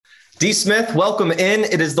D. Smith, welcome in.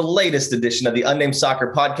 It is the latest edition of the Unnamed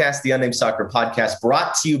Soccer Podcast. The Unnamed Soccer Podcast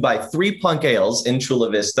brought to you by Three Punk Ales in Chula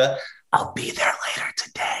Vista. I'll be there later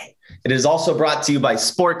today. It is also brought to you by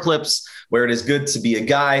Sport Clips, where it is good to be a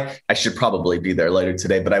guy. I should probably be there later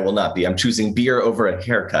today, but I will not be. I'm choosing beer over a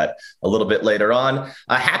haircut a little bit later on.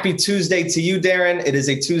 Happy Tuesday to you, Darren. It is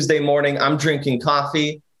a Tuesday morning. I'm drinking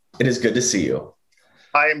coffee. It is good to see you.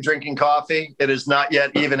 I am drinking coffee. It is not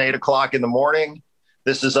yet even 8 o'clock in the morning.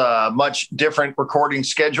 This is a much different recording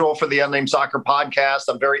schedule for the Unnamed Soccer Podcast.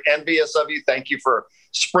 I'm very envious of you. Thank you for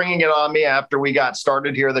springing it on me after we got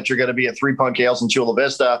started here that you're going to be at Three Punk Ales in Chula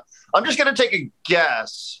Vista. I'm just going to take a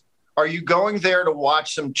guess. Are you going there to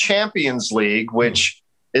watch some Champions League, which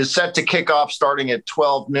is set to kick off starting at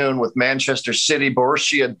 12 noon with Manchester City,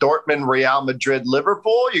 Borussia Dortmund, Real Madrid,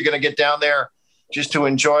 Liverpool? You're going to get down there just to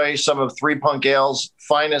enjoy some of Three Punk Ales'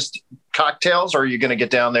 finest cocktails, or are you going to get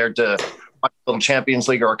down there to watch a little Champions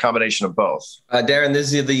League or a combination of both? Darren,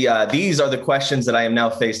 these are the questions that I am now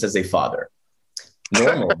faced as a father.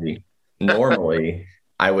 Normally,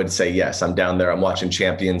 I would say, yes, I'm down there. I'm watching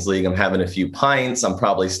Champions League. I'm having a few pints. I'm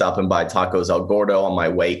probably stopping by Tacos El Gordo on my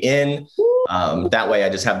way in. That way I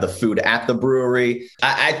just have the food at the brewery.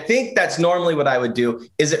 I think that's normally what I would do.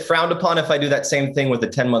 Is it frowned upon if I do that same thing with a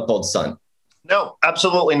 10-month-old son? No,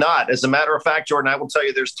 absolutely not. As a matter of fact, Jordan, I will tell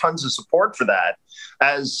you there's tons of support for that.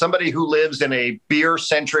 As somebody who lives in a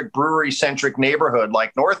beer-centric, brewery-centric neighborhood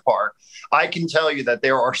like North Park, I can tell you that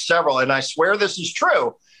there are several, and I swear this is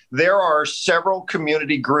true, there are several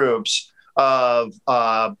community groups of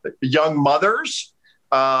young mothers,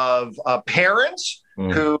 of parents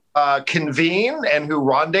who convene and who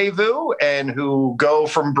rendezvous and who go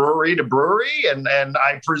from brewery to brewery. And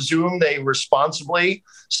I presume they responsibly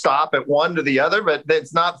stop at one to the other, but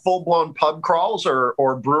it's not full-blown pub crawls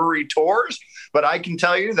or brewery tours. But I can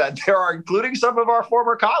tell you that there are, including some of our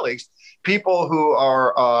former colleagues, people who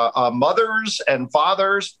are mothers and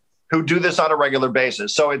fathers who do this on a regular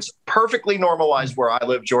basis. So it's perfectly normalized where I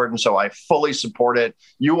live, Jordan. So I fully support it.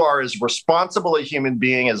 You are as responsible a human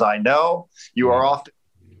being as I know. You are often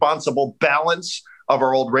responsible balance of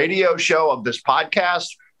our old radio show, of this podcast.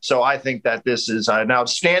 So I think that this is an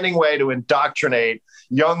outstanding way to indoctrinate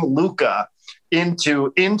young Luca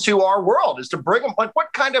into our world, is to bring him. Like,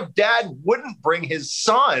 what kind of dad wouldn't bring his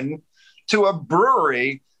son to a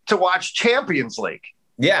brewery to watch Champions League?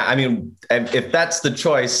 Yeah, I mean, if that's the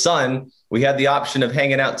choice, son, we had the option of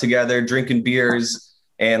hanging out together, drinking beers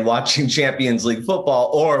and watching Champions League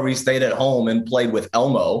football, or we stayed at home and played with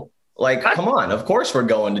Elmo. Like, come on, of course we're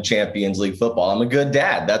going to Champions League football. I'm a good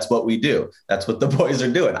dad. That's what we do. That's what the boys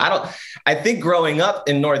are doing. I think growing up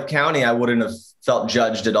in North County, I wouldn't have felt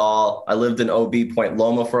judged at all. I lived in OB Point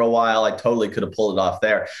Loma for a while. I totally could have pulled it off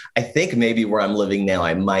there. I think maybe where I'm living now,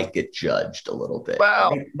 I might get judged a little bit.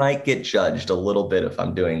 Wow. I might get judged a little bit if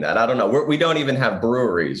I'm doing that. I don't know. We don't even have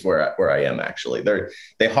breweries where I am, actually.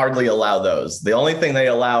 They hardly allow those. The only thing they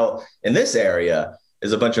allow in this area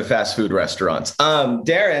is a bunch of fast food restaurants.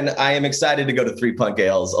 Darren, I am excited to go to Three Punk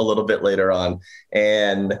Ales a little bit later on.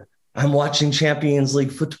 And I'm watching Champions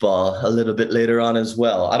League football a little bit later on as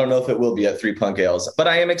well. I don't know if it will be at Three Punk Ales, but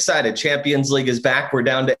I am excited. Champions League is back. We're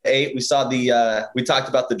down to 8. We talked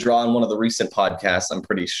about the draw in one of the recent podcasts, I'm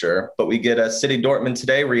pretty sure, but we get a City Dortmund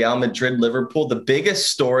today, Real Madrid, Liverpool. The biggest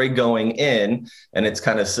story going in, and it's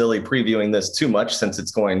kind of silly previewing this too much since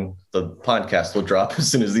the podcast will drop as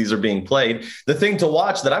soon as these are being played. The thing to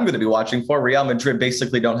watch that I'm going to be watching for, Real Madrid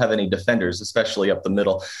basically don't have any defenders, especially up the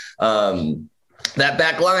middle. That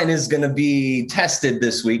back line is going to be tested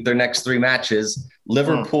this week. Their next 3 matches,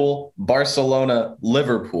 Liverpool, Barcelona,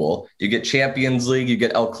 Liverpool. You get Champions League, you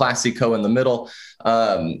get El Clasico in the middle.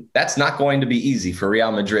 That's not going to be easy for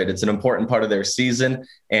Real Madrid. It's an important part of their season,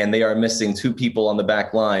 and they are missing 2 people on the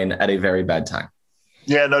back line at a very bad time.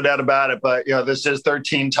 Yeah, no doubt about it. But, this is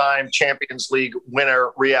 13-time Champions League winner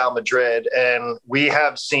Real Madrid, and we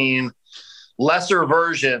have seen lesser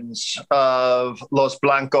versions of Los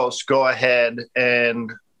Blancos go ahead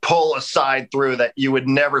and pull a side through that you would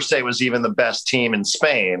never say was even the best team in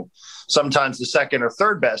Spain, sometimes the second or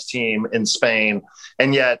third best team in Spain.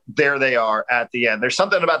 And yet there they are at the end. There's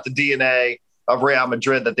something about the DNA of Real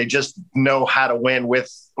Madrid that they just know how to win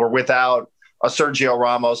with or without a Sergio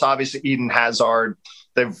Ramos. Obviously, Eden Hazard,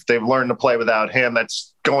 they've learned to play without him.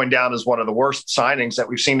 That's going down as one of the worst signings that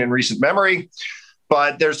we've seen in recent memory.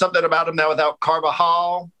 But there's something about him now without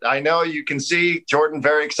Carvajal. I know you can see Jordan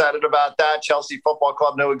very excited about that. Chelsea Football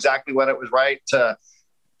Club knew exactly when it was right to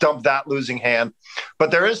dump that losing hand.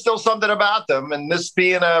 But there is still something about them. And this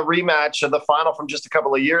being a rematch of the final from just a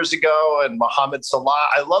couple of years ago and Mohamed Salah,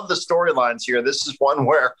 I love the storylines here. This is one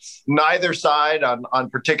where neither side on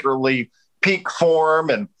particularly peak form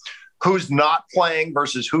and who's not playing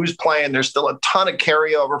versus who's playing. There's still a ton of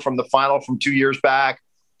carryover from the final from 2 years back.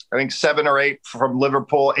 I think 7 or 8 from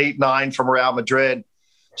Liverpool, 8, 9 from Real Madrid.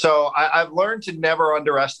 So I've learned to never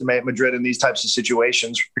underestimate Madrid in these types of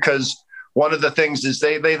situations, because one of the things is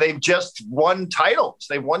they've just won titles.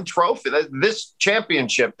 They've won trophy. This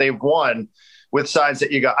championship they've won with sides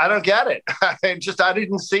that you go, I don't get it. I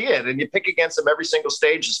didn't see it. And you pick against them every single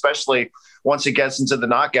stage, especially once it gets into the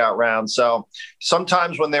knockout round. So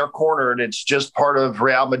sometimes when they're cornered, it's just part of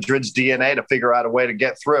Real Madrid's DNA to figure out a way to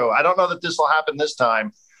get through. I don't know that this will happen this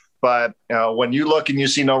time. But when you look and you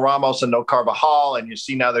see no Ramos and no Carvajal, and you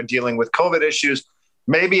see now they're dealing with COVID issues,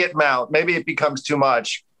 maybe it becomes too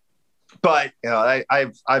much. But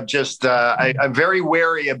I'm very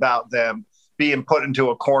wary about them being put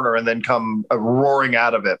into a corner and then come roaring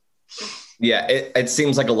out of it. Yeah, it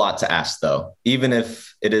seems like a lot to ask, though. Even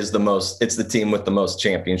if it's the team with the most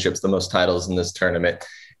championships, the most titles in this tournament.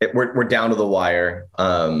 We're down to the wire.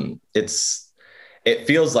 It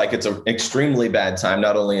feels like it's an extremely bad time,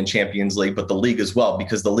 not only in Champions League, but the league as well,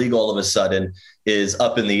 because the league all of a sudden is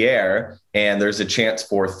up in the air, and there's a chance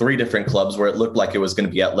for 3 different clubs where it looked like it was going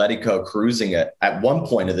to be Atletico cruising it at one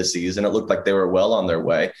point of the season. It looked like they were well on their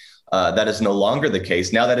way. That is no longer the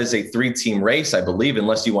case. Now that is a 3-team race, I believe,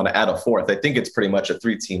 unless you want to add a 4th. I think it's pretty much a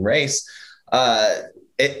 3-team race.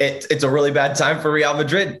 It's a really bad time for Real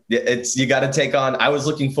Madrid. You got to take on. I was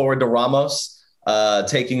looking forward to Ramos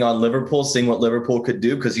taking on Liverpool, seeing what Liverpool could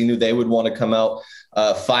do, because you knew they would want to come out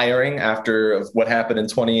firing after what happened in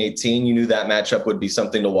 2018. You knew that matchup would be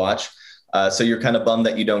something to watch. So you're kind of bummed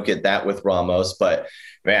that you don't get that with Ramos. But,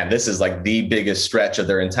 man, this is like the biggest stretch of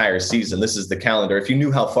their entire season. This is the calendar. If you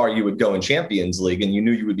knew how far you would go in Champions League and you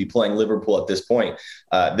knew you would be playing Liverpool at this point,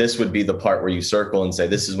 this would be the part where you circle and say,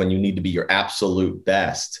 this is when you need to be your absolute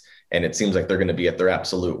best. And it seems like they're going to be at their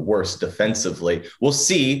absolute worst defensively. We'll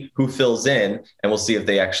see who fills in, and we'll see if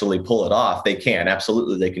they actually pull it off. They can.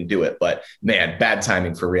 Absolutely, they can do it. But, man, bad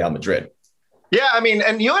timing for Real Madrid. Yeah, I mean,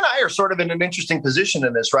 and you and I are sort of in an interesting position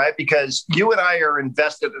in this, right? Because you and I are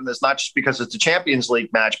invested in this, not just because it's a Champions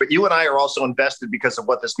League match, but you and I are also invested because of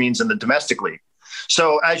what this means in the domestic league.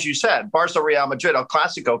 So, as you said, Barca Real Madrid, El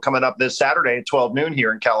Clasico, coming up this Saturday at 12 noon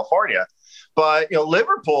here in California. But,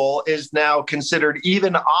 Liverpool is now considered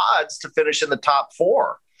even odds to finish in the top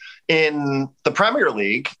 4 in the Premier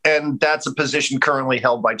League. And that's a position currently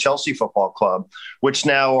held by Chelsea Football Club, which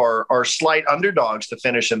now are slight underdogs to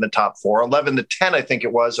finish in the top 4, 11-10, I think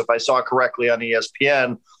it was, if I saw correctly on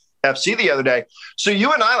ESPN FC the other day. So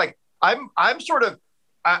you and I, I'm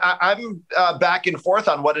back and forth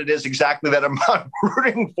on what it is exactly that I'm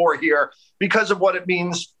rooting for here because of what it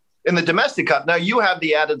means in the domestic cup. Now you have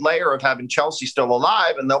the added layer of having Chelsea still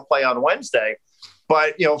alive, and they'll play on Wednesday.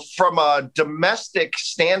 But, from a domestic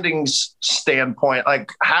standings standpoint,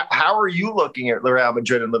 how are you looking at Real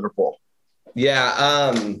Madrid and Liverpool?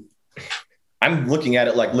 Yeah, I'm looking at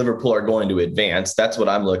it like Liverpool are going to advance. That's what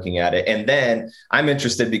I'm looking at it. And then I'm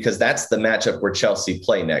interested because that's the matchup where Chelsea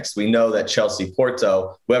play next. We know that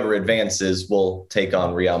Chelsea-Porto, whoever advances, will take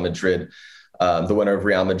on Real Madrid. The winner of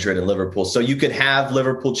Real Madrid and Liverpool. So you could have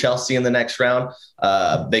Liverpool-Chelsea in the next round.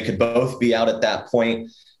 They could both be out at that point.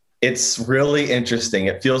 It's really interesting.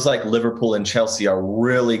 It feels like Liverpool and Chelsea are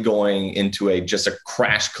really going into just a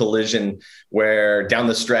crash collision where down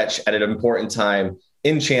the stretch at an important time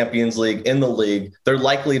in Champions League, in the league, they're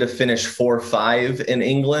likely to finish 4-5 in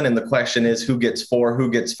England. And the question is who gets 4,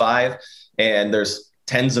 who gets 5? And there's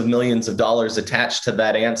tens of millions of dollars attached to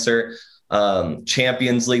that answer.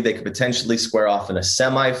 Champions League, they could potentially square off in a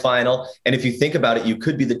semifinal. And if you think about it, you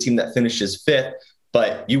could be the team that finishes 5th,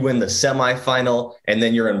 but you win the semifinal and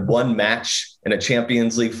then you're in one match in a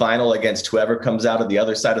Champions League final against whoever comes out of the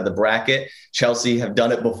other side of the bracket. Chelsea have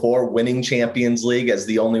done it before, winning Champions League as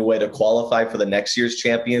the only way to qualify for the next year's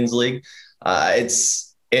Champions League.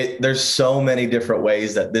 There's so many different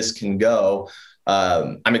ways that this can go.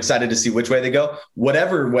 I'm excited to see which way they go.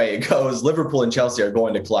 Whatever way it goes, Liverpool and Chelsea are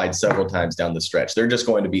going to collide several times down the stretch. They're just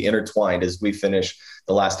going to be intertwined as we finish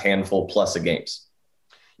the last handful plus of games.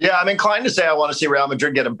 Yeah, I'm inclined to say I want to see Real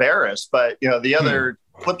Madrid get embarrassed. But, the other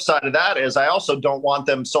flip side of that is I also don't want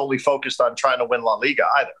them solely focused on trying to win La Liga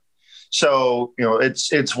either. So,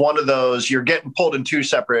 it's one of those, you're getting pulled in 2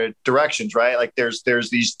 separate directions, right? Like there's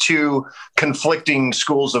these 2 conflicting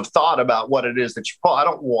schools of thought about what it is that you pull. I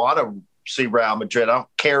don't want to see Real Madrid. I don't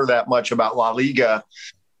care that much about La Liga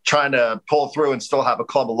trying to pull through and still have a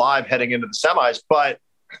club alive heading into the semis. But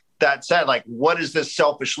that said, like, what does this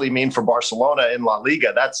selfishly mean for Barcelona in La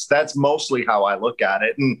Liga? That's mostly how I look at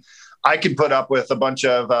it. And I could put up with a bunch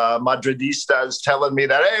of Madridistas telling me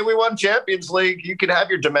that, hey, we won Champions League. You can have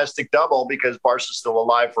your domestic double because Barca's still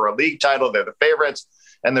alive for a league title. They're the favorites,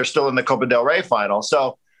 and they're still in the Copa del Rey final.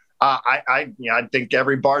 So I think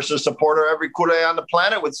every Barca supporter, every culé on the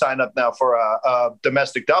planet would sign up now for a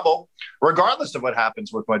domestic double, regardless of what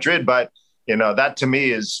happens with Madrid. But that to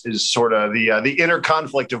me is sort of the inner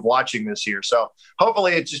conflict of watching this year. So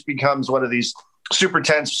hopefully it just becomes one of these super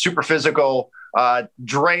tense, super physical,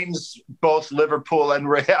 drains both Liverpool and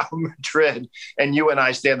Real Madrid, and you and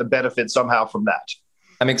I stand to benefit somehow from that.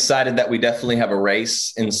 I'm excited that we definitely have a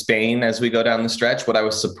race in Spain as we go down the stretch. What I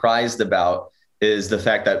was surprised about is the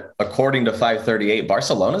fact that according to 538,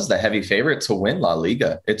 Barcelona's the heavy favorite to win La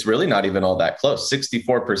Liga. It's really not even all that close.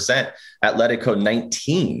 64%, Atletico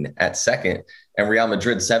 19 at second, and Real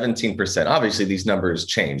Madrid 17%. Obviously, these numbers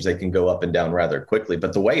change. They can go up and down rather quickly.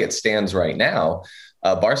 But the way it stands right now,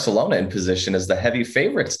 Barcelona in position as the heavy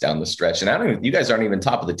favorites down the stretch. And you guys aren't even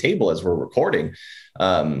top of the table as we're recording.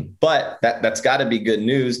 But that's got to be good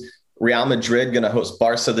news. Real Madrid going to host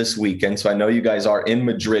Barca this weekend. So I know you guys are in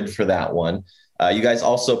Madrid for that one. You guys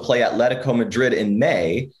also play Atletico Madrid in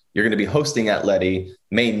May. You're going to be hosting Atleti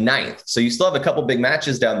May 9th. So you still have a couple big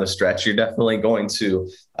matches down the stretch. You're definitely going to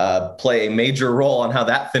play a major role on how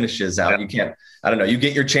that finishes out. You can't, I don't know, you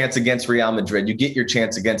get your chance against Real Madrid, you get your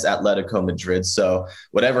chance against Atletico Madrid. So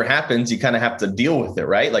whatever happens, you kind of have to deal with it,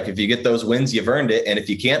 right? Like if you get those wins, you've earned it. And if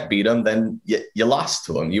you can't beat them, then you lost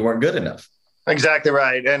to them. You weren't good enough. Exactly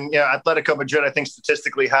right. And Atletico Madrid, I think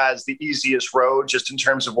statistically has the easiest road just in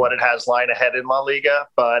terms of what it has lying ahead in La Liga,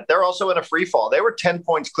 but they're also in a free fall. They were 10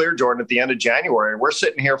 points clear, Jordan, at the end of January. We're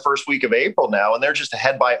sitting here first week of April now, and they're just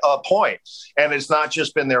ahead by a point. And it's not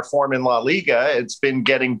just been their form in La Liga. It's been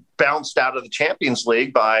getting bounced out of the Champions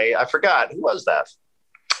League by, I forgot, who was that?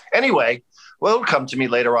 Anyway, well, it'll come to me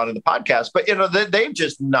later on in the podcast, but they've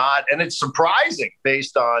just not, and it's surprising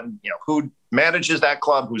based on who manages that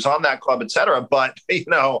club, who's on that club, et cetera. But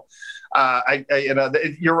you're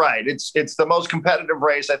right. It's the most competitive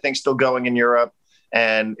race I think still going in Europe,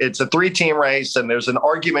 and it's a 3-team race, and there's an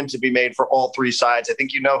argument to be made for all 3 sides. I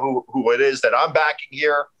think who it is that I'm backing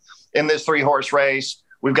here in this 3-horse race.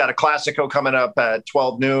 We've got a Clásico coming up at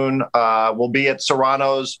 12 noon. We'll be at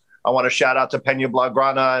Serrano's. I want to shout out to Peña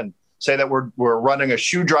Blaugrana and say that we're running a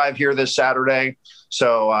shoe drive here this Saturday.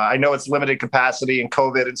 So I know it's limited capacity and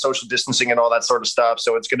COVID and social distancing and all that sort of stuff.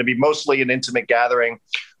 So it's going to be mostly an intimate gathering,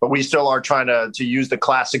 but we still are trying to use the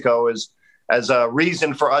Clásico as a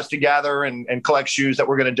reason for us to gather and collect shoes that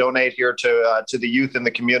we're going to donate here to the youth in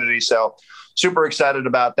the community. So super excited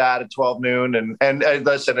about that at 12 noon. And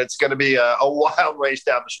listen, it's going to be a wild race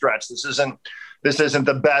down the stretch. This isn't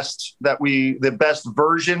the best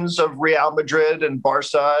versions of Real Madrid and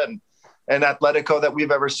Barca and Atletico that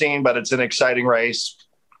we've ever seen, but it's an exciting race.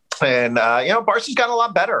 And, Barca's gotten a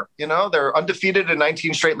lot better. They're undefeated in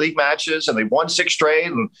 19 straight league matches, and they've won 6 straight,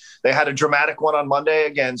 and they had a dramatic one on Monday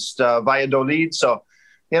against Valladolid. So,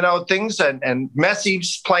 things and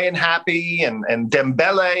Messi's playing happy, and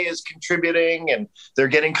Dembele is contributing, and they're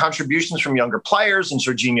getting contributions from younger players, and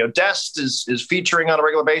Serginho Dest is featuring on a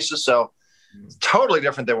regular basis. So, it's totally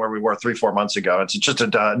different than where we were 3-4 months ago. It's just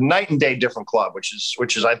a night and day different club, which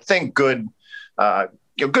is I think good,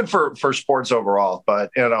 good for sports overall.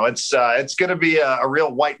 But it's going to be a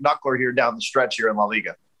real white knuckler here down the stretch here in La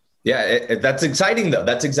Liga. Yeah, that's exciting though.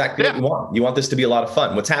 That's exactly what you want. You want this to be a lot of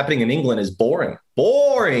fun. What's happening in England is boring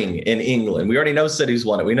in England. We already know City's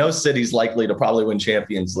won it. We know City's likely to probably win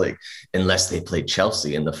Champions League unless they play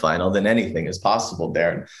Chelsea in the final. Then anything is possible,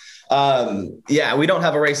 Darren. We don't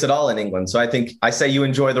have a race at all in England. So I say you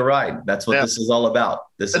enjoy the ride. That's what this is all about.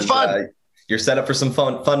 It's fun. You're set up for some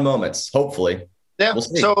fun moments, hopefully. Yeah. We'll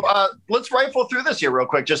see. So let's rifle through this here real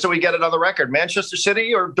quick, just so we get it on the record. Manchester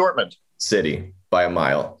City or Dortmund? City by a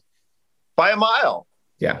mile. By a mile?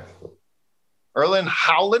 Yeah. Erling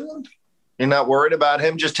Haaland? You're not worried about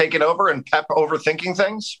him just taking over and Pep overthinking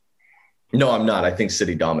things? No, I'm not. I think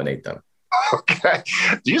City dominate them. Okay.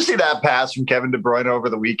 Do you see that pass from Kevin De Bruyne over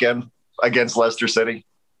the weekend against Leicester City?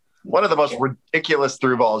 One of the most ridiculous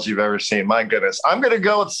through balls you've ever seen. My goodness. I'm going to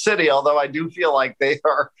go with City, although I do feel like they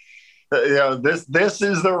are, this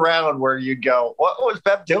is the round where you go, what was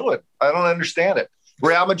Pep doing? I don't understand it.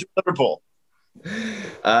 Real Madrid, Liverpool.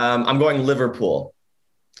 I'm going Liverpool.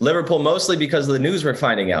 Liverpool mostly because of the news we're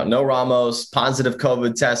finding out. No Ramos, positive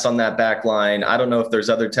COVID tests on that back line. I don't know if there's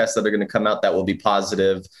other tests that are going to come out that will be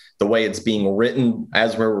positive. The way it's being written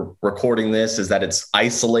as we're recording this is that it's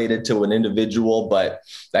isolated to an individual, but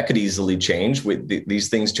that could easily change. These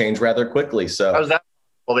things change rather quickly. So how's that?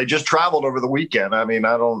 Well, they just traveled over the weekend. I mean,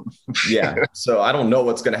 I don't. Yeah. So I don't know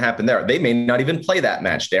what's going to happen there. They may not even play that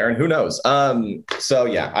match, Darren. Who knows? So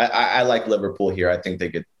yeah, I like Liverpool here. I think they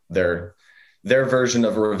get their version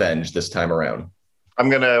of revenge this time around. I'm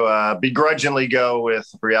going to begrudgingly go with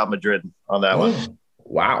Real Madrid on that one.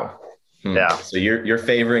 Wow. Yeah. So you're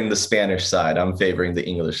favoring the Spanish side. I'm favoring the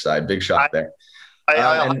English side. Big shock there.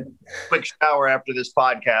 I quick shower after this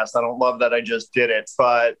podcast. I don't love that I just did it,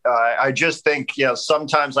 but I just think,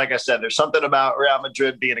 sometimes, like I said, there's something about Real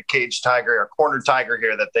Madrid being a cage tiger or corner tiger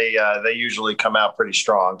here that they usually come out pretty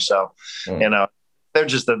strong. So,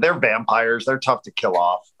 they're vampires. They're tough to kill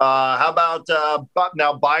off. How about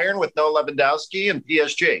now Bayern with no Lewandowski and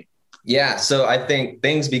PSG? Yeah, so I think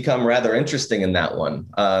things become rather interesting in that one.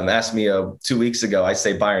 Asked me 2 weeks ago, I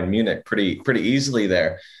say Bayern Munich pretty easily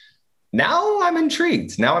there. Now I'm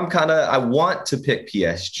intrigued. Now I want to pick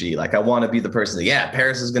PSG. Like I want to be the person that,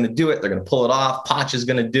 Paris is going to do it. They're going to pull it off. Poch is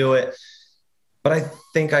going to do it. But I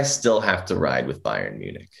think I still have to ride with Bayern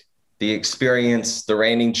Munich. The experience, the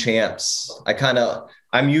reigning champs.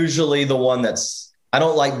 I'm usually the one I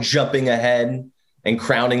don't like jumping ahead and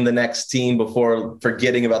crowning the next team before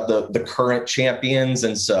forgetting about the current champions.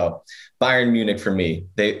 And so Bayern Munich for me,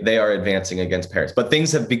 they are advancing against Paris. But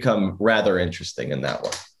things have become rather interesting in that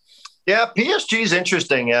one. Yeah, PSG is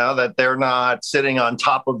interesting, that they're not sitting on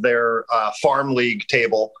top of their farm league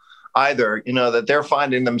table either, that they're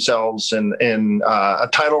finding themselves in a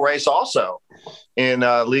title race also in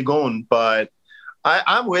Ligue 1. But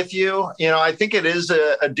I'm with you. I think it is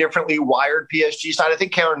a differently wired PSG side. I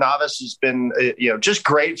think Keylor Navas has been, just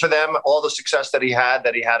great for them. All the success that he had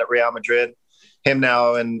at Real Madrid, him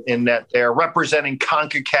now in net there representing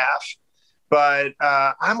CONCACAF. But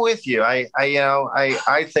I'm with you. I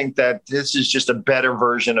think that this is just a better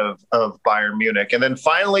version of Bayern Munich. And then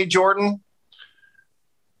finally, Jordan,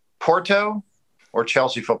 Porto or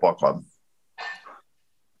Chelsea Football Club?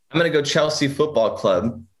 I'm going to go Chelsea Football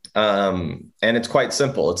Club. And it's quite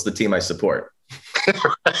simple. It's the team I support.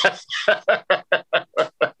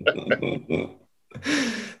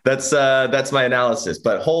 That's my analysis.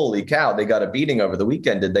 But holy cow, they got a beating over the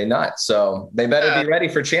weekend, did they not? So they better be ready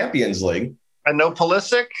for Champions League. I know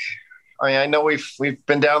Pulisic. I know we've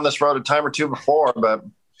been down this road a time or two before, but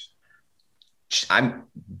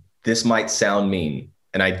this might sound mean,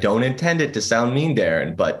 and I don't intend it to sound mean,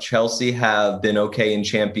 Darren, but Chelsea have been okay in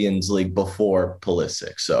Champions League before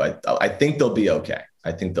Pulisic. So I think they'll be okay.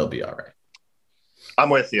 I think they'll be all right.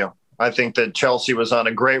 I'm with you. I think that Chelsea was on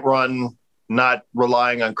a great run, not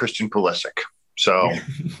relying on Christian Pulisic. So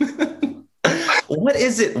what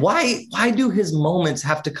is it? Why do his moments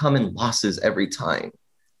have to come in losses every time?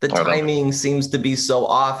 The timing seems to be so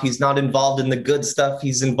off. He's not involved in the good stuff.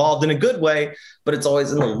 He's involved in a good way, but it's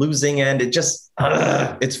always in the losing end. It just,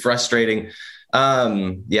 it's frustrating.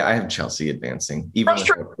 I have Chelsea advancing, even with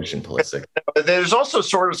Christian Pulisic. There's also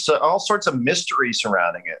all sorts of mystery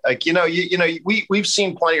surrounding it. Like, we've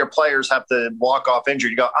seen plenty of players have to walk off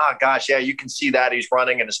injured. You go, gosh, yeah, you can see that he's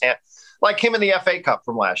running in his hand. Like him in the FA Cup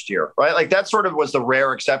from last year, right? Like that sort of was the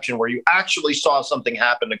rare exception where you actually saw something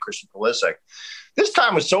happen to Christian Pulisic. This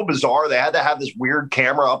time was so bizarre. They had to have this weird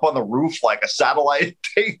camera up on the roof, like a satellite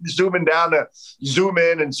zooming down to zoom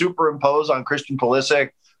in and superimpose on Christian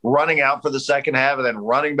Pulisic, running out for the second half and then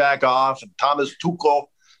running back off. And Thomas Tuchel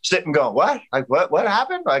sitting going, what? Like, what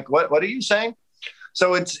happened? Like, what are you saying?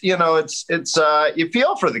 So it's you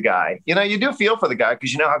feel for the guy. You do feel for the guy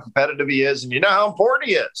because you know how competitive he is and you know how important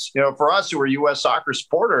he is, for us who are U.S. soccer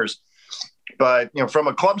supporters. But, from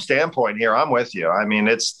a club standpoint here, I'm with you. I mean,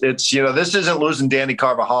 it's this isn't losing Danny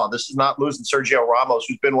Carvajal. This is not losing Sergio Ramos,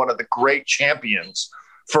 who's been one of the great champions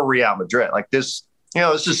for Real Madrid. Like this,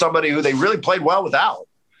 this is somebody who they really played well without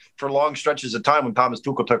for long stretches of time when Thomas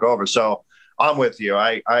Tuchel took over. So I'm with you.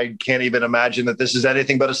 I can't even imagine that this is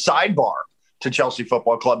anything but a sidebar to Chelsea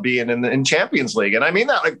Football Club being in Champions League. And I mean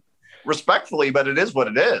that like respectfully, but it is what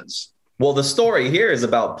it is. Well, the story here is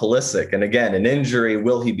about Pulisic. And again, an injury,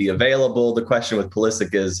 will he be available? The question with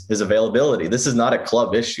Pulisic is his availability. This is not a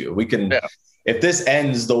club issue. We can, if this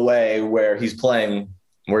ends the way where he's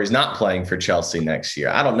not playing for Chelsea next year,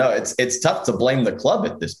 I don't know. It's tough to blame the club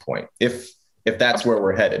at this point, if that's where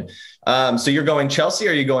we're headed. So you're going Chelsea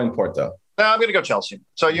or are you going Porto? No, I'm going to go Chelsea.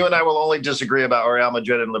 So you and I will only disagree about Real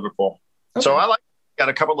Madrid and Liverpool. Okay. So got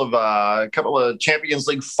a couple of Champions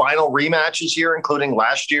League final rematches here, including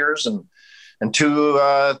last year's and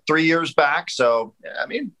 3 years back. So I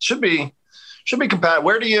mean, should be compatible.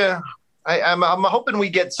 Where do you? I'm hoping we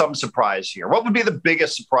get some surprise here. What would be the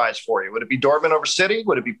biggest surprise for you? Would it be Dortmund over City?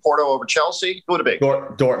 Would it be Porto over Chelsea? Who would it be?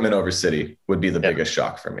 Dortmund over City would be the biggest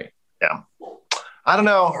shock for me. Yeah. I don't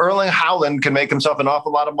know. Erling Haaland can make himself an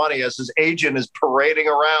awful lot of money as his agent is parading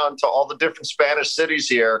around to all the different Spanish cities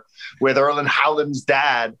here with Erling Haaland's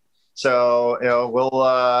dad. So, we'll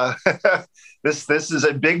this is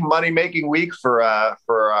a big money making week for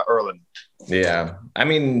Erling. Yeah, I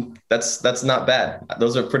mean that's not bad.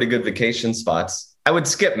 Those are pretty good vacation spots. I would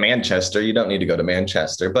skip Manchester. You don't need to go to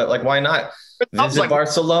Manchester, but like, why not visit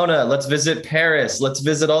Barcelona? Let's visit Paris. Let's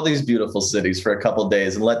visit all these beautiful cities for a couple of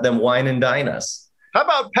days and let them wine and dine us. How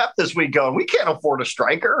about Pep this week going, we can't afford a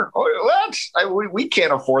striker. What? We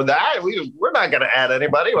can't afford that. We're not going to add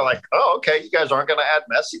anybody. We're like, oh, okay, you guys aren't going to add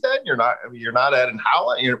Messi then? You're not adding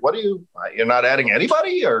Haaland? You're not adding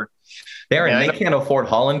anybody? Or Darren, they can't afford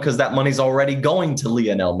Haaland because that money's already going to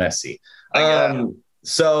Lionel Messi.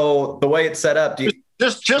 So the way it's set up,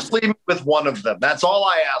 just leave me with one of them. That's all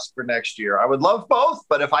I ask for next year. I would love both,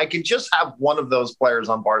 but if I could just have one of those players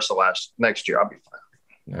on Barca next year, I'll be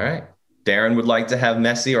fine. All right. Darren would like to have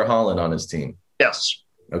Messi or Haaland on his team. Yes.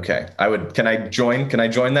 Okay. Can I join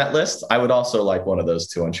that list? I would also like one of those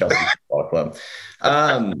two on Chelsea Football Club.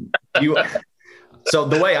 So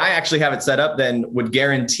the way I actually have it set up then would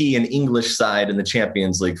guarantee an English side in the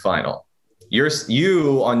Champions League final.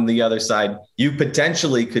 You on the other side, you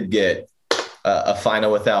potentially could get a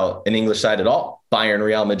final without an English side at all. Bayern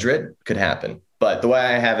Real Madrid could happen. But the way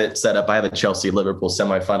I have it set up, I have a Chelsea-Liverpool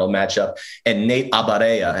semifinal matchup, and Nate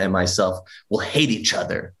Abarea and myself will hate each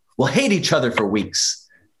other. We'll hate each other for weeks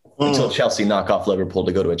until Chelsea knock off Liverpool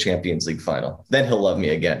to go to a Champions League final. Then he'll love me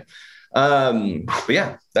again. But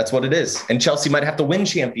yeah, that's what it is. And Chelsea might have to win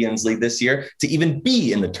Champions League this year to even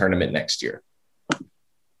be in the tournament next year.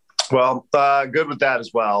 Well, good with that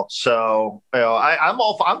as well. So,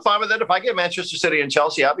 I'm fine with it. If I get Manchester City and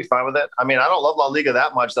Chelsea, I'll be fine with it. I mean, I don't love La Liga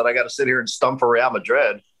that much that I got to sit here and stump for Real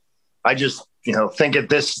Madrid. I just, think at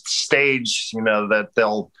this stage, that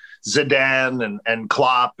they'll Zidane and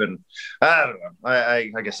Klopp and I don't know.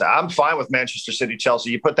 Like I said, I'm fine with Manchester City,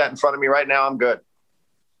 Chelsea. You put that in front of me right now, I'm good.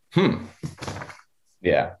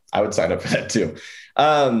 Yeah, I would sign up for that too.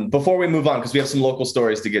 Before we move on, because we have some local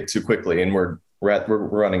stories to get to quickly, and we're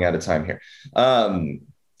running out of time here. Do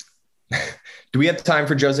we have time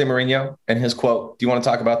for Jose Mourinho and his quote? Do you want to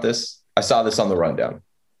talk about this? I saw this on the rundown.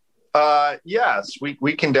 Yes,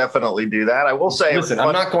 we can definitely do that. I will say, listen,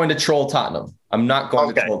 I'm not going to troll Tottenham. I'm not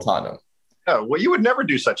going to troll Tottenham. Oh, well, you would never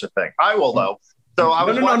do such a thing. I will though. So no.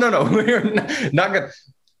 We're not going to.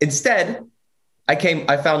 Instead,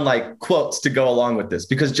 I found like quotes to go along with this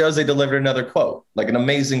because Jose delivered another quote, like an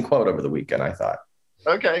amazing quote over the weekend, I thought.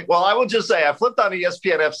 Okay. Well, I will just say I flipped on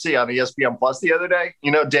ESPN FC on ESPN Plus the other day.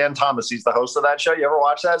 Dan Thomas, he's the host of that show. You ever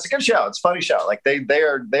watch that? It's a good show. It's a funny show. Like they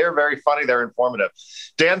are very funny. They're informative.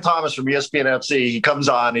 Dan Thomas from ESPN FC, he comes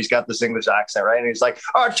on, he's got this English accent, right? And he's like,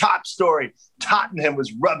 our top story, Tottenham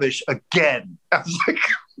was rubbish again. I was like,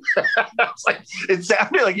 it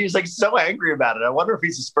sounded like he was like so angry about it. I wonder if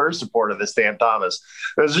he's a Spurs supporter, this Dan Thomas.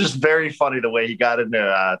 It was just very funny the way he got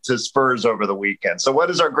into to Spurs over the weekend. So what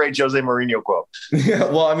is our great Jose Mourinho quote? Yeah,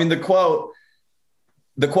 well, I mean, the quote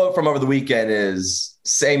from over the weekend is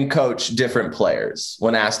same coach, different players.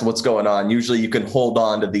 When asked what's going on, usually you can hold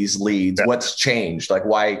on to these leads. Yeah. What's changed? Like,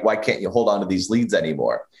 why can't you hold on to these leads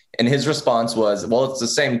anymore? And his response was, well, it's the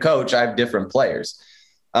same coach. I have different players.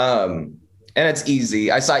 And it's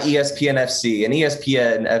easy. I saw ESPN FC, and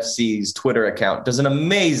ESPN FC's Twitter account does an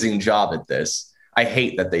amazing job at this. I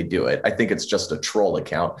hate that they do it. I think it's just a troll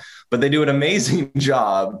account, but they do an amazing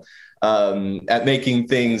job at making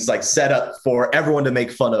things like set up for everyone to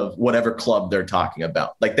make fun of whatever club they're talking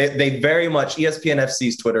about. Like they very much, ESPN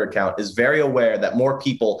FC's Twitter account is very aware that more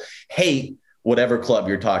people hate whatever club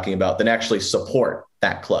you're talking about than actually support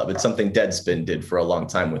that club. It's something Deadspin did for a long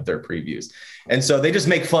time with their previews. And so they just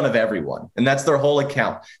make fun of everyone. And that's their whole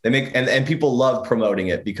account. They make, and people love promoting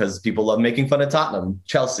it because people love making fun of Tottenham,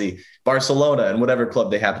 Chelsea, Barcelona, and whatever club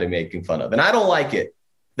they happen to be making fun of. And I don't like it.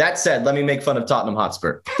 That said, let me make fun of Tottenham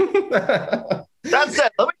Hotspur. That said,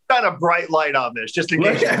 let me shine a bright light on this, just in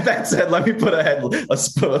case. That said, let me put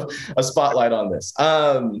a spotlight on this.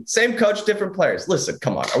 Same coach, different players. Listen,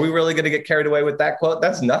 come on. Are we really going to get carried away with that quote?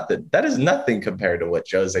 That's nothing. That is nothing compared to what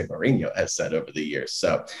Jose Mourinho has said over the years.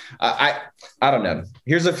 So I don't know.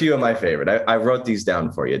 Here's a few of my favorite. I wrote these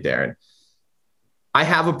down for you, Darren. I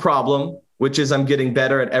have a problem, which is I'm getting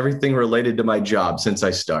better at everything related to my job since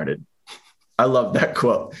I started. I love that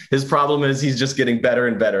quote. His problem is he's just getting better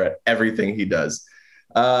and better at everything he does.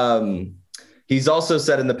 He's also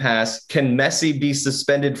said in the past, can Messi be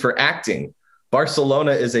suspended for acting?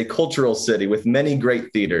 Barcelona is a cultural city with many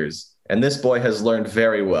great theaters, and this boy has learned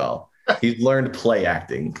very well. He's learned play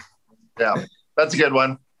acting. Yeah, that's a good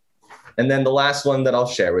one. And then the last one that I'll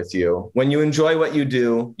share with you: when you enjoy what you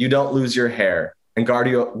do, you don't lose your hair. And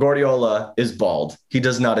Guardiola is bald. He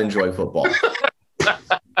does not enjoy football.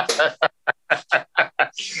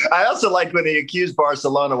 I also liked when he accused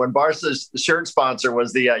Barcelona when Barca's shirt sponsor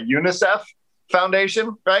was the UNICEF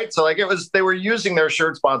Foundation, right? So like they were using their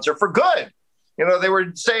shirt sponsor for good. You know, they were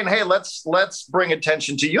saying, hey, let's bring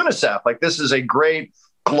attention to UNICEF. Like, this is a great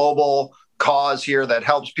global cause here that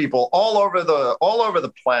helps people all over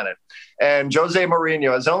the planet. And Jose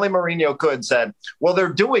Mourinho, as only Mourinho could, said, well,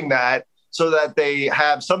 they're doing that so that they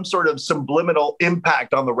have some sort of subliminal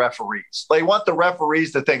impact on the referees. They want the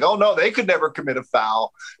referees to think, oh, no, they could never commit a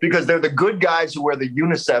foul because they're the good guys who wear the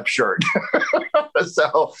UNICEF shirt.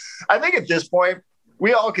 So I think at this point,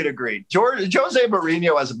 we all could agree. Jose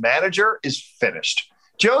Mourinho as a manager is finished.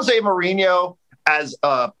 Jose Mourinho as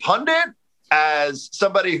a pundit, as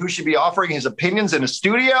somebody who should be offering his opinions in a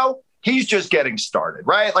studio, he's just getting started,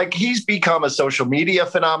 right? Like, he's become a social media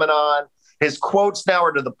phenomenon. His quotes now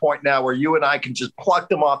are to the point now where you and I can just pluck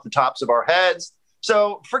them off the tops of our heads.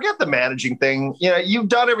 So forget the managing thing. You know, you've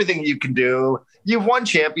done everything you can do. You've won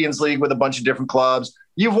Champions League with a bunch of different clubs.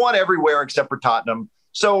 You've won everywhere except for Tottenham.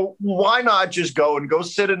 So why not just go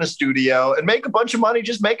sit in a studio and make a bunch of money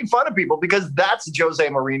just making fun of people? Because that's Jose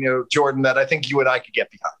Mourinho, Jordan, that I think you and I could get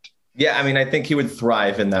behind. Yeah, I mean, I think he would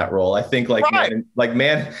thrive in that role. I think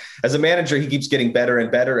as a manager, he keeps getting better and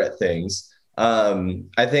better at things.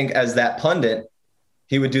 I think as that pundit,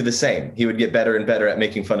 he would do the same. He would get better and better at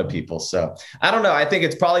making fun of people. So I don't know. I think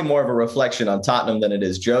it's probably more of a reflection on Tottenham than it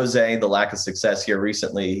is Jose. The lack of success here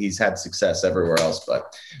recently. He's had success everywhere else,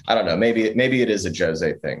 but I don't know. Maybe it is a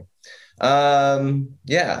Jose thing.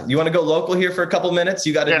 Yeah. You want to go local here for a couple minutes?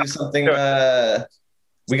 You got to do something. Sure.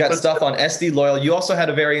 We got stuff on SD Loyal. You also had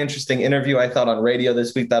a very interesting interview, I thought, on radio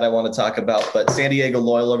this week that I want to talk about. But San Diego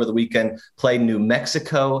Loyal over the weekend played New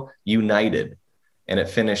Mexico United, and it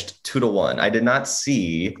finished 2-1. I did not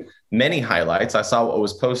see many highlights. I saw what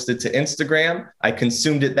was posted to Instagram. I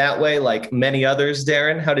consumed it that way, like many others.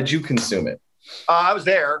 Darren, how did you consume it? I was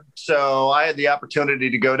there, so I had the opportunity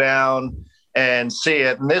to go down and see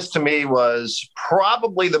it. And this, to me, was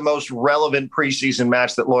probably the most relevant preseason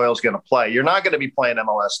match that Loyal's going to play. You're not going to be playing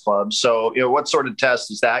MLS clubs. So, you know, what sort of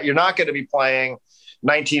test is that? You're not going to be playing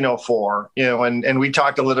 1904, you know, and we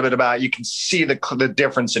talked a little bit about, you can see the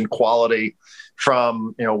difference in quality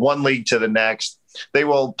from, you know, one league to the next. They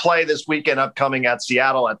will play this weekend upcoming at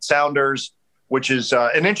Seattle at Sounders, which is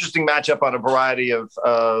an interesting matchup on a variety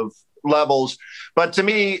of levels. But to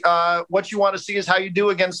me, what you want to see is how you do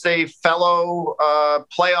against a fellow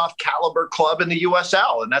playoff caliber club in the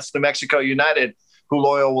USL, and that's New Mexico United, who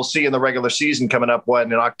Loyal will see in the regular season coming up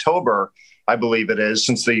in October, I believe it is,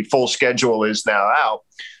 since the full schedule is now out.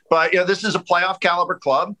 But, you know, this is a playoff caliber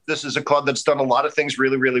club. This is a club that's done a lot of things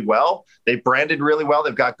really, really well. They've branded really well.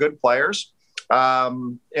 They've got good players, you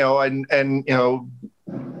know, and you know,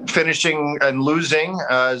 finishing and losing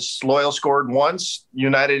as Loyal scored once,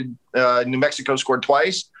 United, New Mexico scored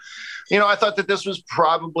twice. You know, I thought that this was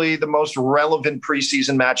probably the most relevant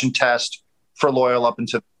preseason match and test for Loyal up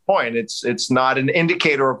until the point. It's not an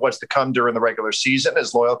indicator of what's to come during the regular season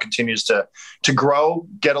as Loyal continues to grow,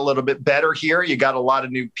 get a little bit better here. You got a lot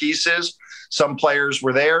of new pieces. Some players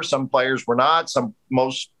were there, some players were not.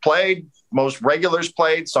 Most played, most regulars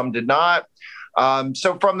played, some did not.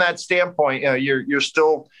 So from that standpoint, you know, you're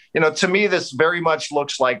still, you know, to me, this very much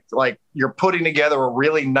looks like you're putting together a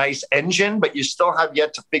really nice engine, but you still have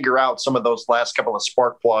yet to figure out some of those last couple of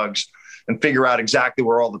spark plugs and figure out exactly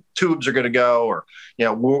where all the tubes are going to go, or, you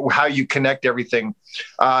know, how you connect everything.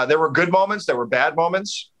 There were good moments. There were bad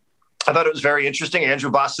moments. I thought it was very interesting.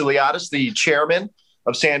 Andrew Vassiliadis, the chairman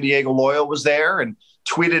of San Diego Loyal, was there and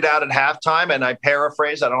tweeted out at halftime. And I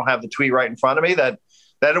paraphrase, I don't have the tweet right in front of me, that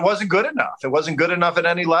it wasn't good enough. It wasn't good enough at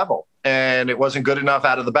any level. And it wasn't good enough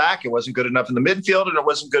out of the back. It wasn't good enough in the midfield, and it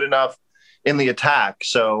wasn't good enough in the attack.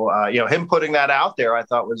 So, you know, him putting that out there, I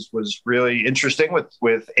thought was really interesting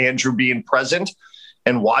with Andrew being present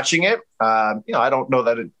and watching it. You know, I don't know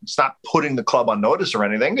that it's not putting the club on notice or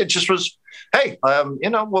anything. It just was, hey, you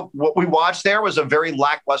know, what we watched there was a very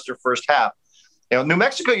lackluster first half. You know, New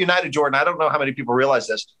Mexico United, Jordan, I don't know how many people realize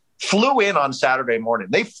this, flew in on Saturday morning.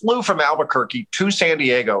 They flew from Albuquerque to San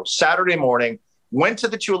Diego Saturday morning, went to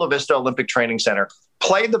the Chula Vista Olympic Training Center,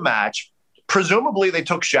 played the match. Presumably they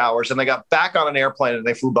took showers and they got back on an airplane and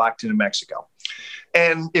they flew back to New Mexico.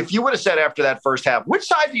 And if you would have said after that first half, which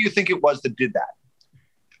side do you think it was that did that?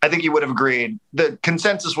 I think you would have agreed. The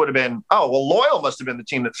consensus would have been, oh, well, Loyal must have been the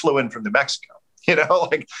team that flew in from New Mexico. You know,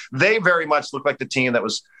 like, they very much looked like the team that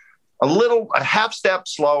was a half step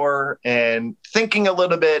slower and thinking a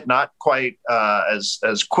little bit, not quite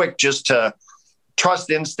as quick just to trust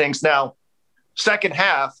instincts. Now, second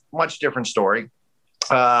half, much different story.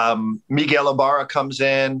 Miguel Ibarra comes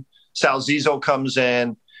in, Sal Zizzo comes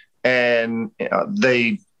in, and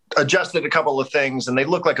they adjusted a couple of things, and they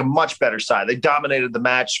look like a much better side. They dominated the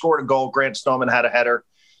match, scored a goal. Grant Snowman had a header.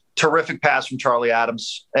 Terrific pass from Charlie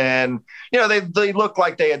Adams. And, they looked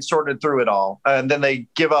like they had sorted through it all. And then they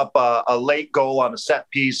give up a late goal on a set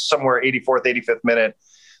piece somewhere 84th, 85th minute.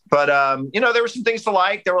 But, there were some things to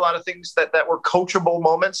like. There were a lot of things that were coachable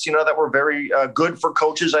moments, that were very good for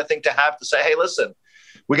coaches, I think, to have to say, hey, listen,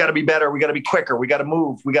 we got to be better. We got to be quicker. We got to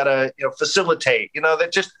move. We got to, facilitate.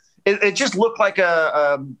 It just looked like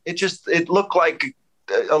it looked like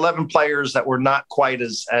 11 players that were not quite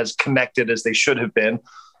as connected as they should have been.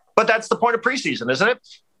 But that's the point of preseason, isn't it?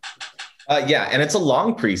 Yeah, and it's a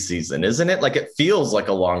long preseason, isn't it? Like, it feels like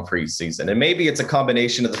a long preseason. And maybe it's a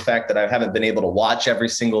combination of the fact that I haven't been able to watch every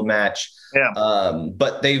single match. Yeah.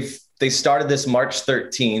 But they started this March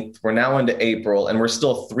 13th. We're now into April, and we're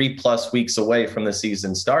still 3+ weeks away from the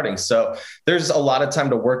season starting. So there's a lot of time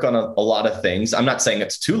to work on a lot of things. I'm not saying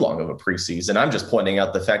it's too long of a preseason. I'm just pointing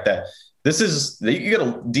out the fact that you get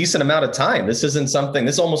a decent amount of time.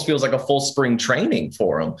 This almost feels like a full spring training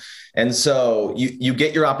for them. And so you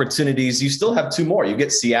get your opportunities. You still have 2 more. You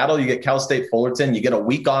get Seattle, you get Cal State Fullerton, you get a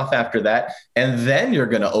week off after that. And then you're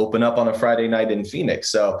going to open up on a Friday night in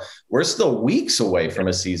Phoenix. So we're still weeks away from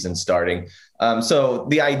a season starting. So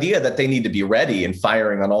the idea that they need to be ready and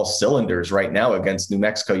firing on all cylinders right now against New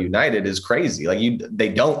Mexico United is crazy. Like, they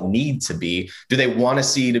don't need to be. Do they want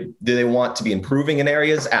to be improving in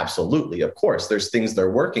areas? Absolutely. Of course, there's things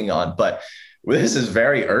they're working on, but this is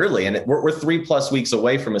very early, and we're 3+ weeks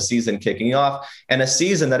away from a season kicking off, and a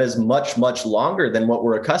season that is much, much longer than what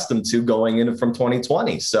we're accustomed to going in from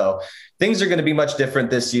 2020. So things are going to be much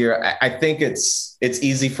different this year. I think it's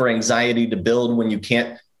easy for anxiety to build when you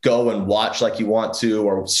can't go and watch like you want to,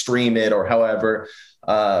 or stream it, or however.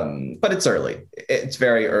 But it's early. It's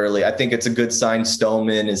very early. I think it's a good sign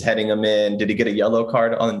Stoneman is heading him in. Did he get a yellow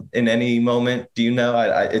card in any moment? Do you know?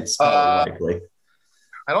 It's probably likely.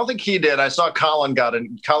 I don't think he did. I saw Colin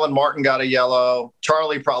Martin got a yellow.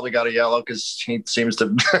 Charlie probably got a yellow because he seems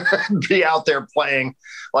to be out there playing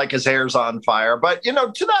like his hair's on fire. But, to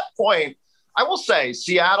that point, I will say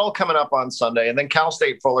Seattle coming up on Sunday, and then Cal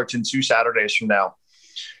State Fullerton 2 Saturdays from now.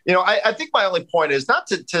 I think my only point is not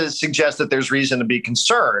to suggest that there's reason to be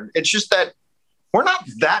concerned. It's just that we're not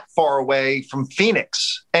that far away from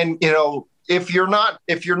Phoenix. And, if you're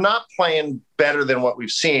not playing better than what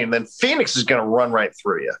we've seen, then Phoenix is going to run right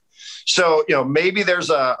through you. So, maybe there's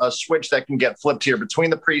a switch that can get flipped here between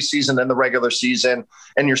the preseason and the regular season.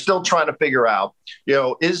 And you're still trying to figure out,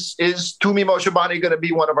 is Tumi Moshobani going to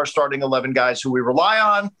be one of our starting 11 guys who we rely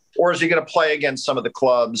on? Or is he going to play against some of the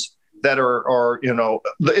clubs that are in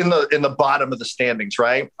the bottom of the standings,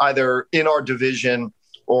 right? Either in our division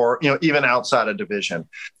or, even outside of division.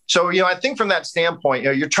 So, I think from that standpoint,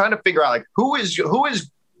 you're trying to figure out like who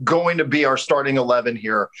is going to be our starting 11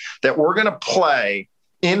 here that we're going to play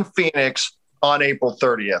in Phoenix on April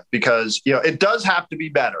 30th, because, it does have to be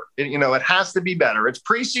better. It has to be better. It's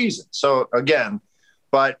preseason. So again,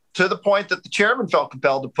 but to the point that the chairman felt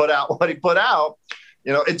compelled to put out what he put out,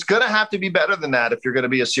 it's going to have to be better than that if you're going to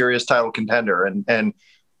be a serious title contender. And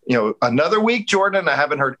another week, Jordan, I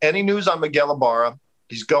haven't heard any news on Miguel Ibarra.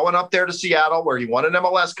 He's going up there to Seattle where he won an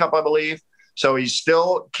MLS Cup, I believe. So he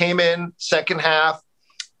still came in second half.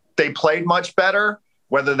 They played much better,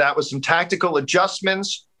 whether that was some tactical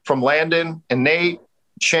adjustments from Landon and Nate,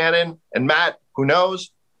 Shannon and Matt, who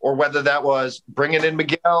knows, or whether that was bringing in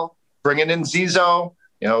Miguel, bringing in Zizzo.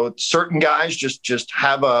 Certain guys just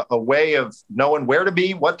have a way of knowing where to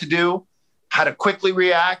be, what to do, how to quickly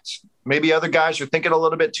react. Maybe other guys are thinking a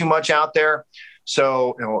little bit too much out there.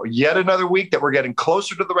 So, yet another week that we're getting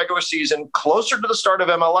closer to the regular season, closer to the start of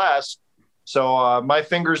MLS. So my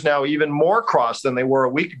fingers now even more crossed than they were a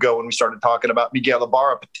week ago when we started talking about Miguel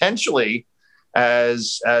Ibarra potentially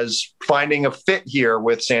as finding a fit here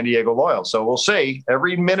with San Diego Loyal. So we'll see.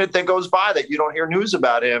 Every minute that goes by that you don't hear news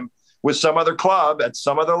about him with some other club at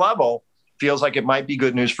some other level feels like it might be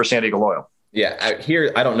good news for San Diego Loyal. Yeah,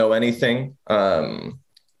 I don't know anything.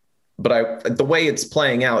 But the way it's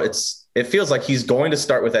playing out, it feels like he's going to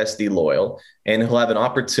start with SD Loyal, and he'll have an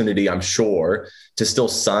opportunity, I'm sure, to still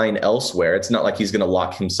sign elsewhere. It's not like he's going to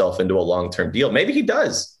lock himself into a long-term deal. Maybe he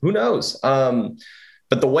does. Who knows?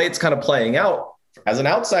 But the way it's kind of playing out, as an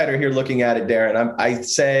outsider here looking at it, Darren, I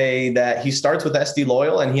say that he starts with SD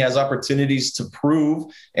Loyal and he has opportunities to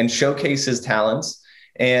prove and showcase his talents.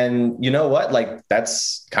 And you know what? Like,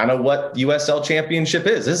 that's kind of what USL Championship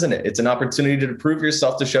is, isn't it? It's an opportunity to prove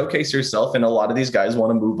yourself, to showcase yourself. And a lot of these guys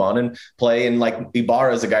want to move on and play. And like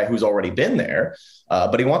Ibarra is a guy who's already been there,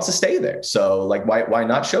 but he wants to stay there. So like, why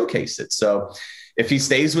not showcase it? So if he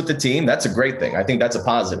stays with the team, that's a great thing. I think that's a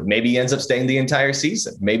positive. Maybe he ends up staying the entire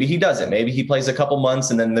season. Maybe he doesn't. Maybe he plays a couple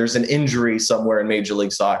months and then there's an injury somewhere in Major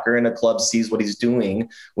League Soccer and a club sees what he's doing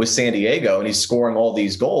with San Diego and he's scoring all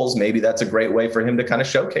these goals. Maybe that's a great way for him to kind of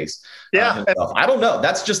showcase himself. I don't know.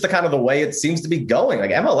 That's just the kind of the way it seems to be going.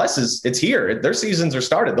 Like MLS it's here. Their seasons are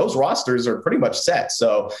started. Those rosters are pretty much set.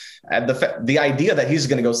 So the idea that he's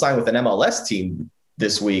going to go sign with an MLS team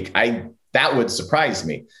this week, that would surprise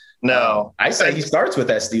me. No, I say he starts with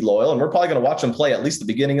SD Loyal, and we're probably going to watch him play at least the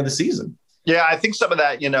beginning of the season. Yeah, I think some of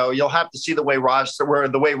that, you'll have to see the way rosters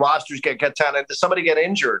get down. And somebody get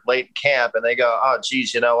injured late in camp, and they go, "Oh,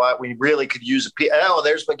 geez, you know what? We really could use a." Oh,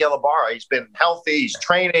 there's Miguel Ibarra. He's been healthy. He's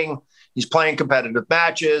training. He's playing competitive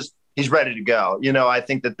matches. He's ready to go. I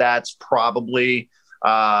think that's probably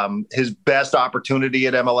his best opportunity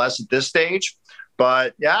at MLS at this stage.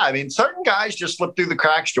 But yeah, I mean, certain guys just slip through the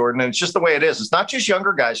cracks, Jordan, and it's just the way it is. It's not just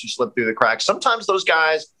younger guys who slip through the cracks. Sometimes those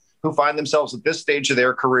guys who find themselves at this stage of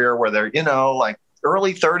their career where they're, like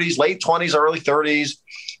early 30s, late 20s, early 30s,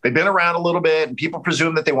 they've been around a little bit and people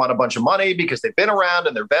presume that they want a bunch of money because they've been around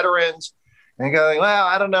and they're veterans. And they go, well,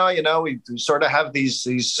 I don't know, we sort of have these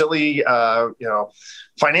silly,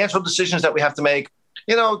 financial decisions that we have to make.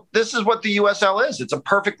 This is what the USL is. It's a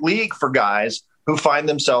perfect league for guys who find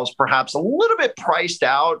themselves perhaps a little bit priced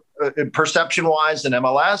out perception-wise in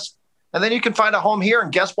MLS. And then you can find a home here.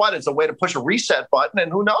 And guess what? It's a way to push a reset button.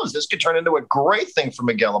 And who knows? This could turn into a great thing for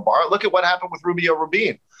Miguel Ibarra. Look at what happened with Rubio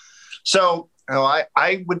Rubin. So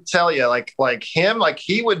I would tell you, like him, like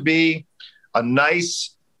he would be a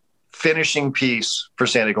nice finishing piece for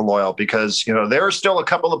San Diego Loyal because, there are still a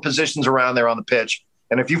couple of positions around there on the pitch.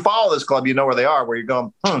 And if you follow this club, you know where they are, where you're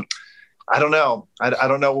going, I don't know. I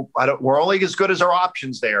don't know. We're only as good as our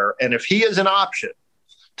options there. And if he is an option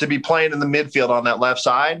to be playing in the midfield on that left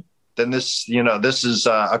side, then this is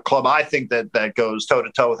a club I think that goes toe to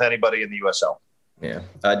toe with anybody in the USL. Yeah.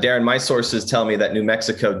 Darren, my sources tell me that New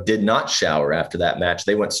Mexico did not shower after that match.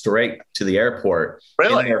 They went straight to the airport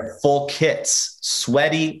in their full kits,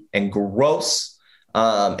 sweaty and gross,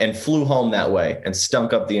 and flew home that way and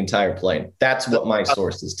stunk up the entire plane. That's what my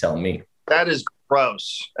sources tell me. That is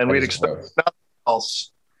gross. And we'd expect nothing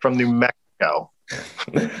else from New Mexico.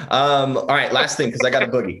 All right. Last thing, because I got a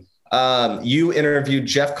boogie. You interviewed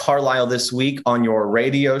Jeff Carlisle this week on your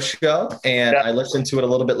radio show, and I listened to it a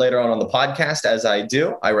little bit later on the podcast, as I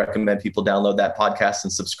do. I recommend people download that podcast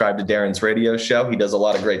and subscribe to Darren's radio show. He does a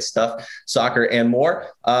lot of great stuff, soccer and more.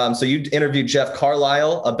 So you interviewed Jeff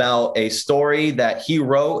Carlisle about a story that he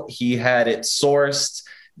wrote. He had it sourced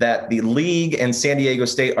that the league and San Diego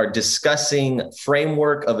State are discussing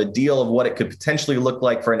framework of a deal of what it could potentially look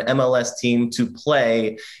like for an MLS team to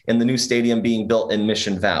play in the new stadium being built in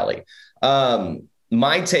Mission Valley.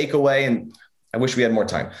 My takeaway, and I wish we had more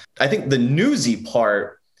time, I think the newsy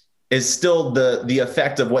part is still the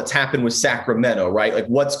effect of what's happened with Sacramento, right? Like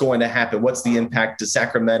what's going to happen? What's the impact to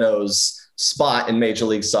Sacramento's spot in Major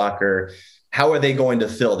League Soccer? How are they going to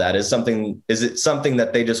fill that? Is it something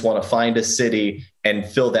that they just want to find a city and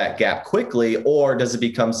fill that gap quickly? Or does it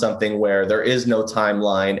become something where there is no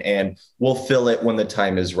timeline and we'll fill it when the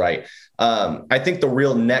time is right? I think the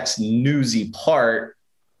real next newsy part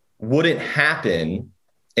wouldn't happen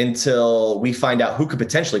until we find out who could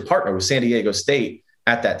potentially partner with San Diego State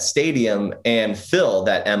at that stadium and fill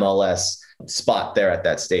that MLS spot there at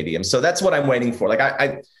that stadium. So that's what I'm waiting for. Like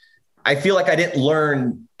I feel like I didn't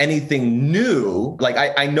learn anything new. Like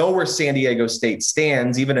I know where San Diego State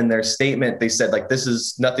stands. Even in their statement, they said like, this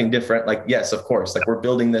is nothing different. Like, yes, of course, like we're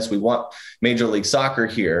building this. We want Major League Soccer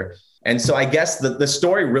here. And so I guess the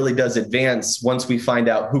story really does advance once we find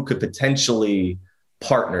out who could potentially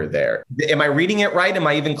partner there. Am I reading it right? Am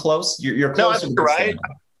I even close? You're close. No, that's right.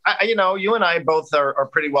 You and I both are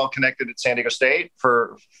pretty well connected at San Diego State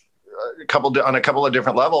for on a couple of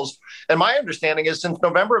different levels. And my understanding is since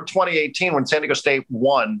November of 2018, when San Diego State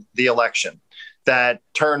won the election that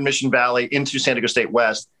turned Mission Valley into San Diego State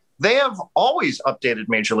West, they have always updated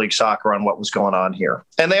Major League Soccer on what was going on here.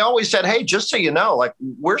 And they always said, hey, just so you know, like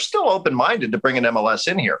we're still open-minded to bring an MLS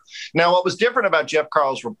in here. Now, what was different about Jeff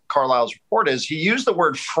Carlisle's report is he used the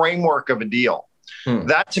word framework of a deal.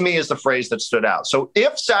 That to me is the phrase that stood out. So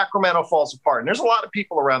if Sacramento falls apart, and there's a lot of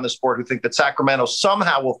people around the sport who think that Sacramento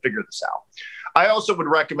somehow will figure this out. I also would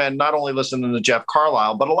recommend not only listening to Jeff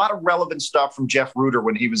Carlisle, but a lot of relevant stuff from Jeff Reuter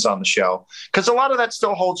when he was on the show, because a lot of that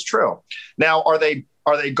still holds true. Now, are they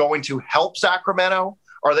going to help Sacramento?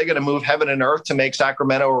 Are they going to move heaven and earth to make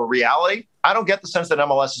Sacramento a reality? I don't get the sense that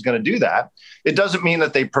MLS is going to do that. It doesn't mean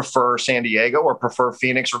that they prefer San Diego or prefer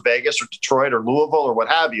Phoenix or Vegas or Detroit or Louisville or what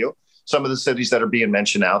have you, some of the cities that are being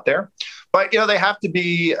mentioned out there. But, they have to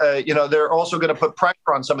be, they're also going to put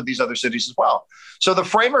pressure on some of these other cities as well. So the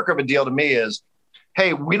framework of a deal to me is,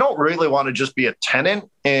 hey, we don't really want to just be a tenant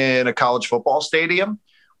in a college football stadium.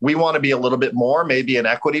 We want to be a little bit more, maybe an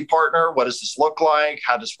equity partner. What does this look like?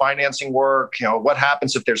 How does financing work? What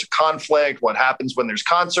happens if there's a conflict? What happens when there's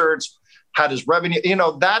concerts? How does revenue,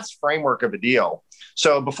 that's framework of a deal.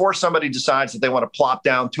 So before somebody decides that they want to plop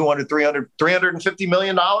down $200, $300, $350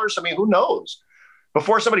 million, who knows?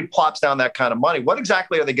 Before somebody plops down that kind of money, what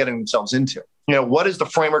exactly are they getting themselves into? What does the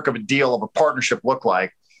framework of a deal of a partnership look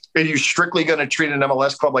like? Are you strictly going to treat an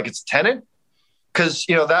MLS club like it's a tenant? Because,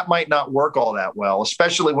 that might not work all that well,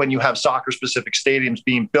 especially when you have soccer-specific stadiums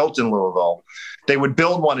being built in Louisville. They would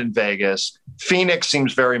build one in Vegas. Phoenix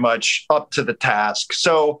seems very much up to the task.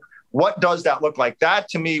 So what does that look like? That,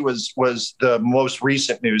 to me, was the most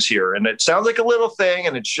recent news here. And it sounds like a little thing,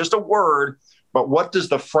 and it's just a word, but what does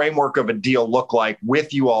the framework of a deal look like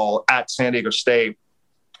with you all at San Diego State?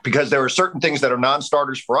 Because there are certain things that are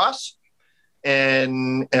non-starters for us,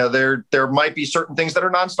 and there might be certain things that are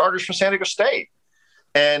non-starters for San Diego State.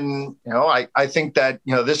 And, I think that,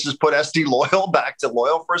 this has put SD Loyal back to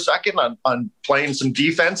loyal for a second on playing some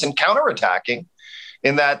defense and counterattacking,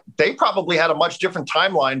 in that they probably had a much different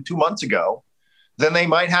timeline 2 months ago than they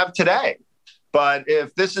might have today. But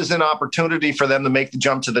if this is an opportunity for them to make the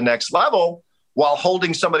jump to the next level while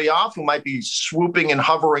holding somebody off who might be swooping and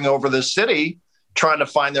hovering over the city, trying to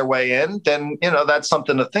find their way in, then, that's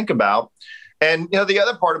something to think about. And, the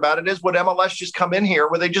other part about it is, would MLS just come in here?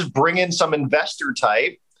 Would they just bring in some investor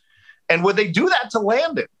type? And would they do that to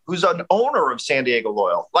Landon, who's an owner of San Diego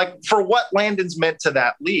Loyal? Like, for what Landon's meant to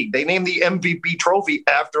that league? They named the MVP trophy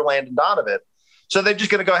after Landon Donovan. So they're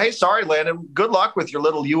just going to go, hey, sorry, Landon, good luck with your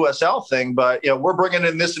little USL thing. But, we're bringing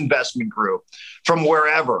in this investment group from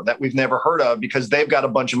wherever that we've never heard of, because they've got a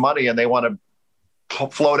bunch of money and they want to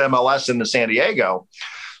float MLS into San Diego.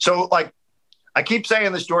 So, I keep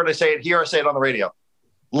saying this, Jordan. I say it here. I say it on the radio.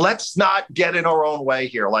 Let's not get in our own way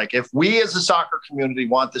here. Like, if we as a soccer community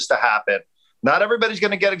want this to happen, not everybody's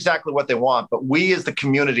going to get exactly what they want, but we as the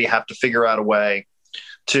community have to figure out a way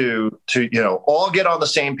to all get on the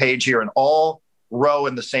same page here and all row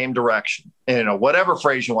in the same direction. And, whatever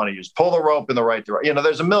phrase you want to use, pull the rope in the right direction.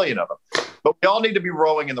 There's a million of them, but we all need to be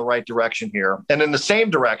rowing in the right direction here and in the same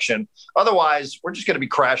direction. Otherwise, we're just going to be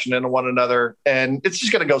crashing into one another, and it's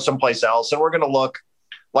just going to go someplace else. And we're going to look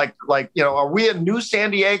like, are we a new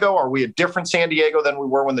San Diego? Are we a different San Diego than we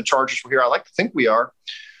were when the Chargers were here? I like to think we are,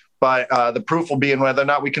 but the proof will be in whether or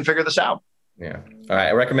not we can figure this out. Yeah. All right.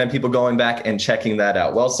 I recommend people going back and checking that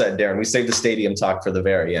out. Well said, Darren. We saved the stadium talk for the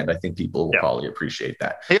very end. I think people will probably appreciate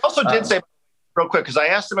that. He also did say, real quick, because I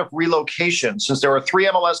asked him if relocation, since there are 3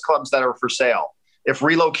 MLS clubs that are for sale, if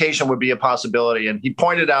relocation would be a possibility. And he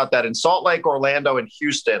pointed out that in Salt Lake, Orlando, and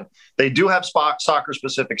Houston, they do have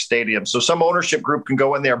soccer-specific stadiums. So some ownership group can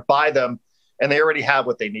go in there, buy them, and they already have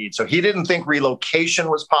what they need. So he didn't think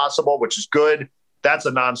relocation was possible, which is good. That's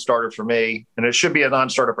a non-starter for me, and it should be a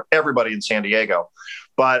non-starter for everybody in San Diego.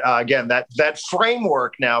 But again, that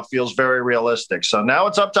framework now feels very realistic. So now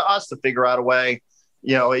it's up to us to figure out a way,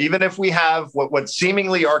 even if we have what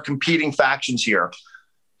seemingly are competing factions here,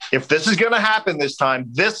 if this is going to happen this time,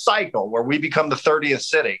 this cycle where we become the 30th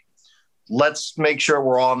city, let's make sure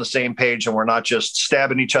we're all on the same page and we're not just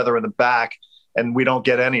stabbing each other in the back and we don't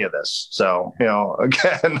get any of this. So,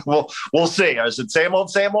 again, we'll see. Is it same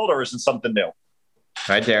old, or is it something new?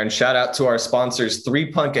 All right, Darren, shout out to our sponsors,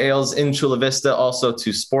 3 Punk Ales in Chula Vista, also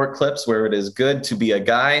to Sport Clips, where it is good to be a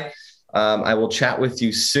guy. I will chat with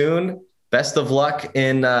you soon. Best of luck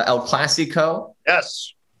in El Clasico.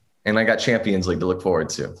 Yes. And I got Champions League to look forward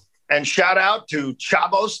to. And shout out to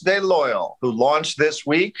Chavos de Loyal, who launched this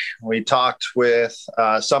week. We talked with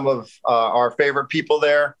some of our favorite people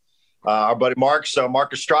there, our buddy Mark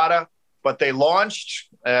Estrada, but they launched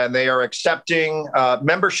and they are accepting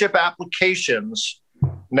membership applications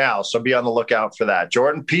now. So be on the lookout for that.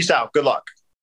 Jordan, peace out. Good luck.